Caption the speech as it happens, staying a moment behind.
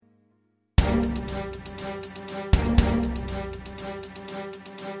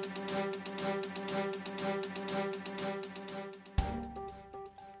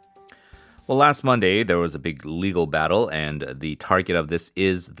Well, last Monday, there was a big legal battle, and the target of this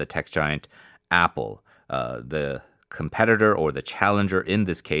is the tech giant Apple. The competitor or the challenger in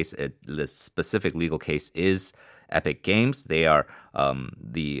this case, this specific legal case, is Epic Games. They are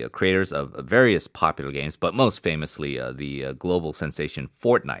the creators of various popular games, but most famously the global sensation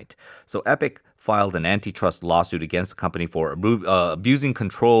Fortnite. So Epic filed an antitrust lawsuit against the company for abusing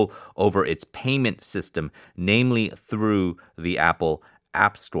control over its payment system, namely through the Apple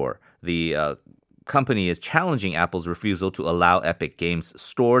App Store. The company is challenging Apple's refusal to allow Epic Games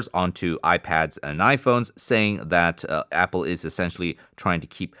stores onto iPads and iPhones, saying that Apple is essentially trying to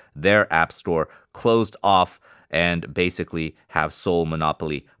keep their App Store closed off and basically have sole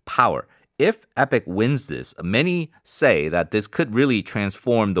monopoly power. If Epic wins this, many say that this could really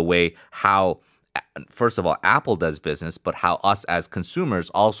transform the way how, first of all, Apple does business, but how us as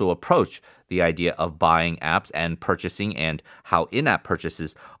consumers also approach the idea of buying apps and purchasing and how in-app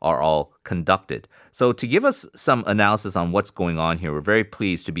purchases are all conducted. So to give us some analysis on what's going on here, we're very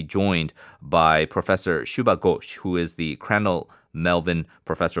pleased to be joined by Professor Shubha Ghosh, who is the Crandall Melvin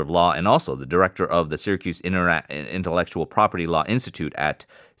Professor of Law and also the Director of the Syracuse Intellectual Property Law Institute at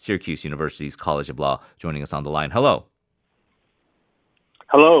Syracuse University's College of Law, joining us on the line. Hello.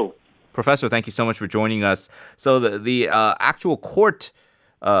 Hello. Professor, thank you so much for joining us. So the actual court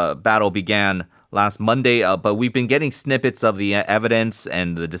battle began last Monday, but we've been getting snippets of the evidence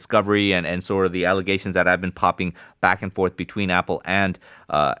and the discovery and sort of the allegations that have been popping back and forth between Apple and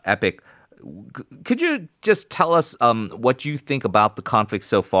Epic. Could you just tell us what you think about the conflict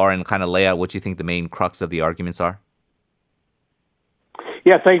so far and kind of lay out what you think the main crux of the arguments are?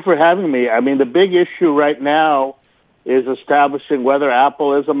 Yeah, thank you for having me. I mean, the big issue right now is establishing whether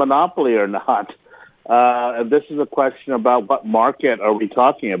Apple is a monopoly or not. And this is a question about what market are we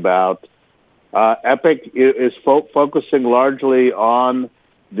talking about. Epic is focusing largely on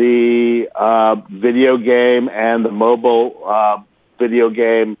the video game and the mobile video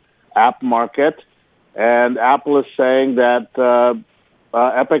game app market. And Apple is saying that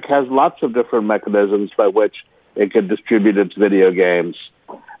Epic has lots of different mechanisms by which it can distribute its video games.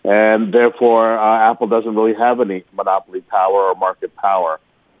 And therefore, Apple doesn't really have any monopoly power or market power.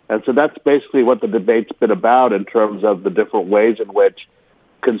 And so that's basically what the debate's been about in terms of the different ways in which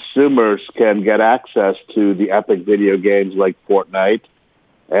consumers can get access to the Epic video games like Fortnite.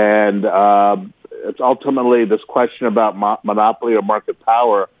 And it's ultimately this question about monopoly or market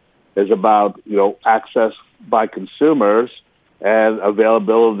power is about, access by consumers and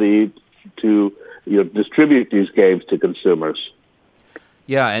availability to, distribute these games to consumers.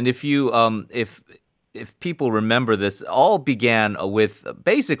 Yeah, and if you if people remember, this all began with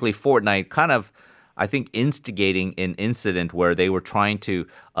basically Fortnite kind of, I think, instigating an incident where they were trying to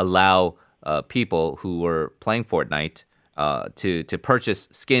allow people who were playing Fortnite to purchase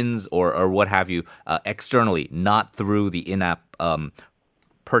skins or what have you externally, not through the in-app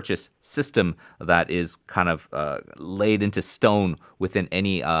purchase system that is kind of laid into stone within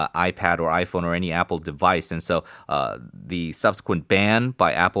any iPad or iPhone or any Apple device. And so the subsequent ban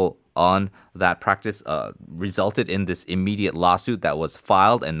by Apple on that practice resulted in this immediate lawsuit that was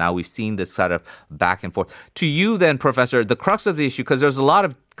filed, and now we've seen this sort of back and forth. To you then, Professor, the crux of the issue, because there's a lot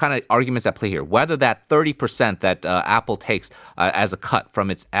of kind of arguments at play here, whether that 30% that Apple takes as a cut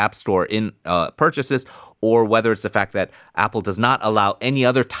from its App Store in purchases, or whether it's the fact that Apple does not allow any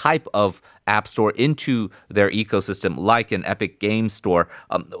other type of app store into their ecosystem, like an Epic Games Store.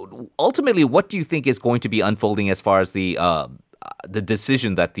 Ultimately, what do you think is going to be unfolding as far as the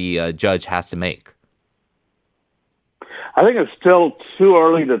decision that the judge has to make? I think it's still too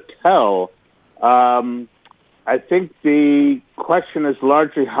early to tell. I think the question is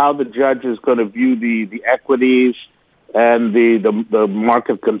largely how the judge is going to view the equities and the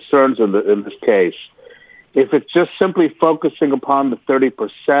market concerns in this case. If it's just simply focusing upon the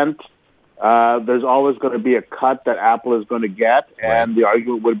 30%, there's always going to be a cut that Apple is going to get, and the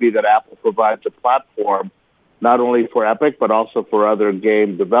argument would be that Apple provides a platform not only for Epic but also for other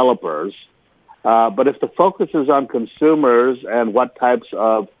game developers. But if the focus is on consumers and what types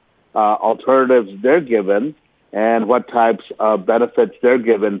of alternatives they're given and what types of benefits they're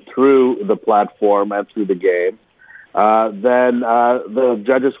given through the platform and through the game, then the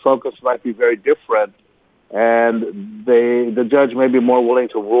judge's focus might be very different, and the judge may be more willing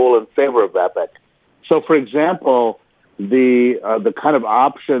to rule in favor of Epic. So, for example, the kind of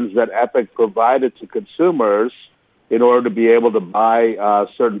options that Epic provided to consumers in order to be able to buy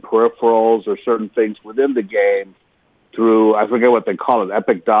certain peripherals or certain things within the game through, I forget what they call it,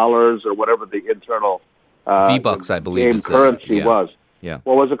 Epic Dollars or whatever the internal V-Bucks, I believe, game currency was. Yeah.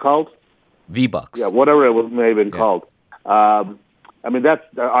 What was it called? V-Bucks. Yeah, whatever it may have been called. I mean, that's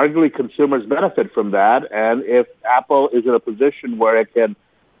arguably consumers benefit from that. And if Apple is in a position where it can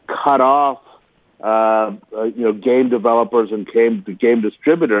cut off, game developers and game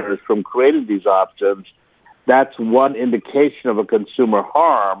distributors from creating these options, that's one indication of a consumer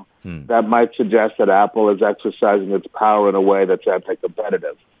harm that might suggest that Apple is exercising its power in a way that's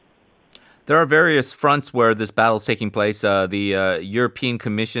anti-competitive. There are various fronts where this battle is taking place. The European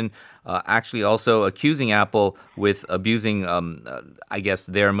Commission actually also accusing Apple with abusing,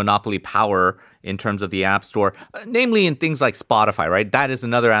 their monopoly power in terms of the App Store, namely in things like Spotify, right? That is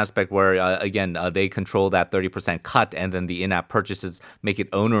another aspect where, they control that 30% cut, and then the in-app purchases make it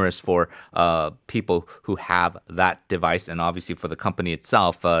onerous for people who have that device, and obviously for the company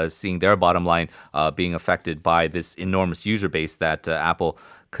itself, seeing their bottom line being affected by this enormous user base that Apple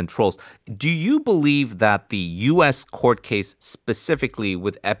controls. Do you believe that the U.S. court case specifically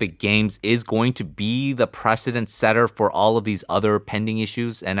with Epic Games is going to be the precedent setter for all of these other pending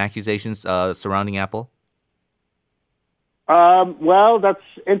issues and accusations surrounding Apple? Well, that's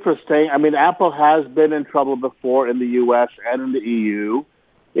interesting. I mean, Apple has been in trouble before in the U.S. and in the EU.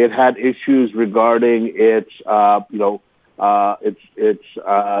 It had issues regarding its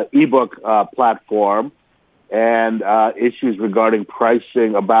ebook platform, and issues regarding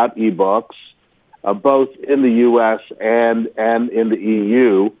pricing about ebooks, both in the U.S. and in the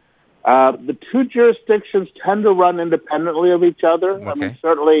EU. The two jurisdictions tend to run independently of each other. Okay. I mean,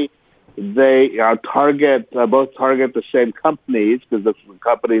 certainly they both target the same companies, because the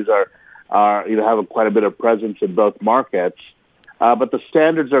companies have quite a bit of presence in both markets. But the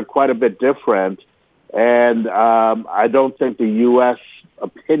standards are quite a bit different, and I don't think the U.S.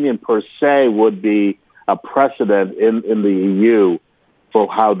 opinion per se would be a precedent in the EU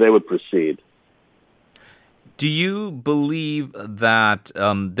for how they would proceed. Do you believe that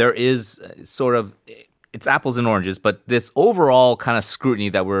there is it's apples and oranges, but this overall kind of scrutiny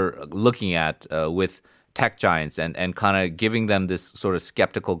that we're looking at with tech giants and kind of giving them this sort of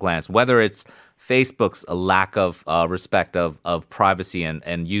skeptical glance, whether it's Facebook's lack of respect of privacy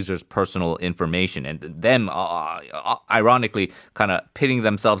and users' personal information, and them ironically kind of pitting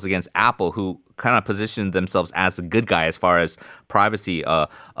themselves against Apple, who kind of positioned themselves as the good guy as far as privacy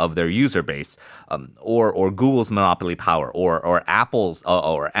of their user base, or Google's monopoly power, or Apple's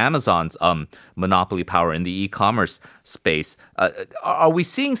or Amazon's monopoly power in the e-commerce space. Are we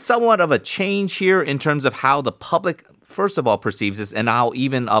seeing somewhat of a change here in terms of how the public, first of all, perceives this, and how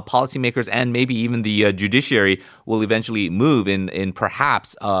even policymakers and maybe even the judiciary will eventually move in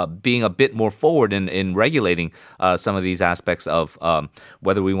perhaps being a bit more forward in regulating some of these aspects of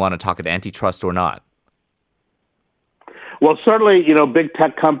whether we want to talk about antitrust or not? Well, certainly, big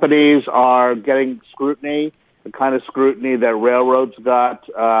tech companies are getting scrutiny, the kind of scrutiny that railroads got,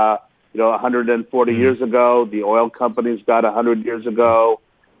 140 years ago, the oil companies got 100 years ago.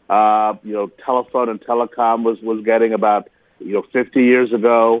 Telephone and telecom was getting about, 50 years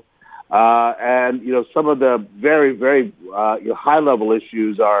ago. And some of the very, very high-level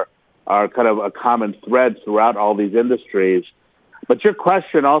issues are kind of a common thread throughout all these industries. But your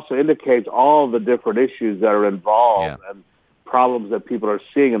question also indicates all the different issues that are involved and problems that people are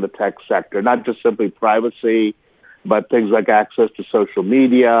seeing in the tech sector, not just simply privacy, but things like access to social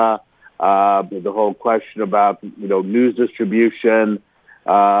media, the whole question about, news distribution,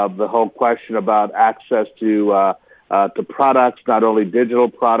 the whole question about access to products, not only digital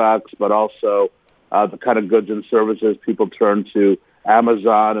products, but also the kind of goods and services people turn to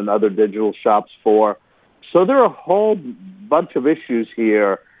Amazon and other digital shops for. So there are a whole bunch of issues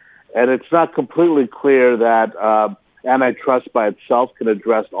here, and it's not completely clear that antitrust by itself can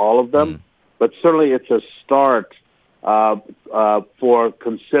address all of them, but certainly it's a start for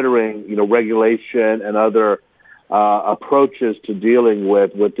considering, regulation and other approaches to dealing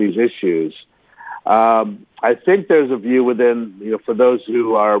with these issues. I think there's a view within, for those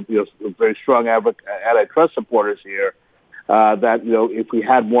who are very strong antitrust supporters here, that if we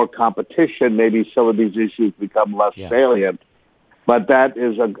had more competition, maybe some of these issues become less salient. But that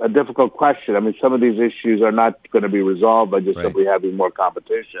is a difficult question. I mean, some of these issues are not going to be resolved by just simply having more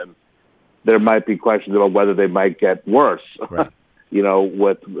competition. There might be questions about whether they might get worse. Right.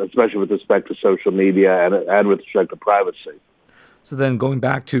 Especially with respect to social media and with respect to privacy. So then going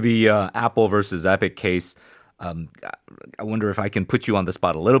back to the Apple versus Epic case, I wonder if I can put you on the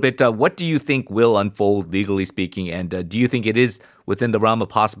spot a little bit. What do you think will unfold legally speaking? And do you think it is within the realm of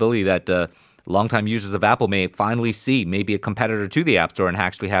possibility that longtime users of Apple may finally see maybe a competitor to the App Store and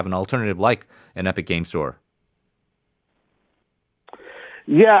actually have an alternative like an Epic Game Store?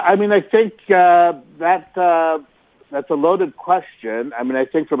 Yeah, I mean, I think that's a loaded question. I mean, I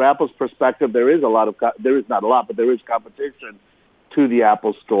think from Apple's perspective, there is not a lot, but there is competition to the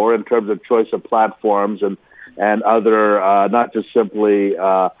Apple Store in terms of choice of platforms and other, not just simply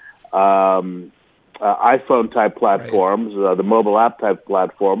iPhone type platforms, the mobile app type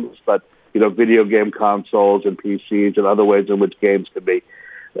platforms, but video game consoles and PCs and other ways in which games can be.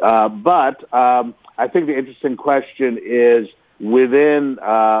 But I think the interesting question is within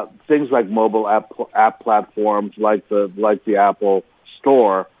things like mobile app platforms, like the Apple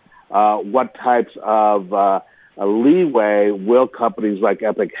Store, what types of leeway will companies like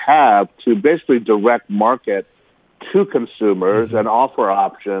Epic have to basically direct market to consumers and offer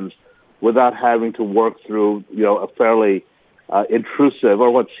options without having to work through, a fairly intrusive, or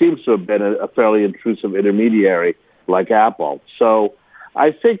what seems to have been a fairly intrusive intermediary like Apple. So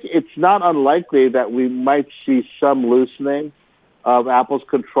I think it's not unlikely that we might see some loosening of Apple's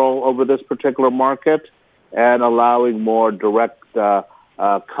control over this particular market and allowing more direct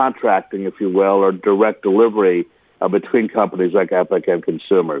contracting, if you will, or direct delivery between companies like Epic and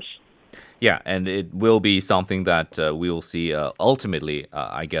consumers. Yeah, and it will be something that we will see ultimately,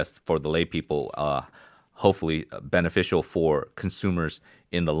 I guess, for the lay people, hopefully beneficial for consumers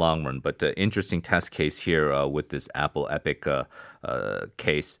in the long run. But interesting test case here with this Apple-Epic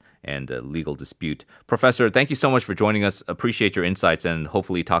case and legal dispute. Professor, thank you so much for joining us. Appreciate your insights and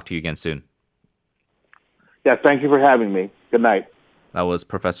hopefully talk to you again soon. Yeah, thank you for having me. Good night. That was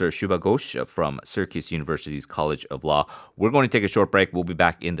Professor Shubha Ghosh from Syracuse University's College of Law. We're going to take a short break. We'll be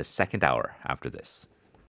back in the second hour after this.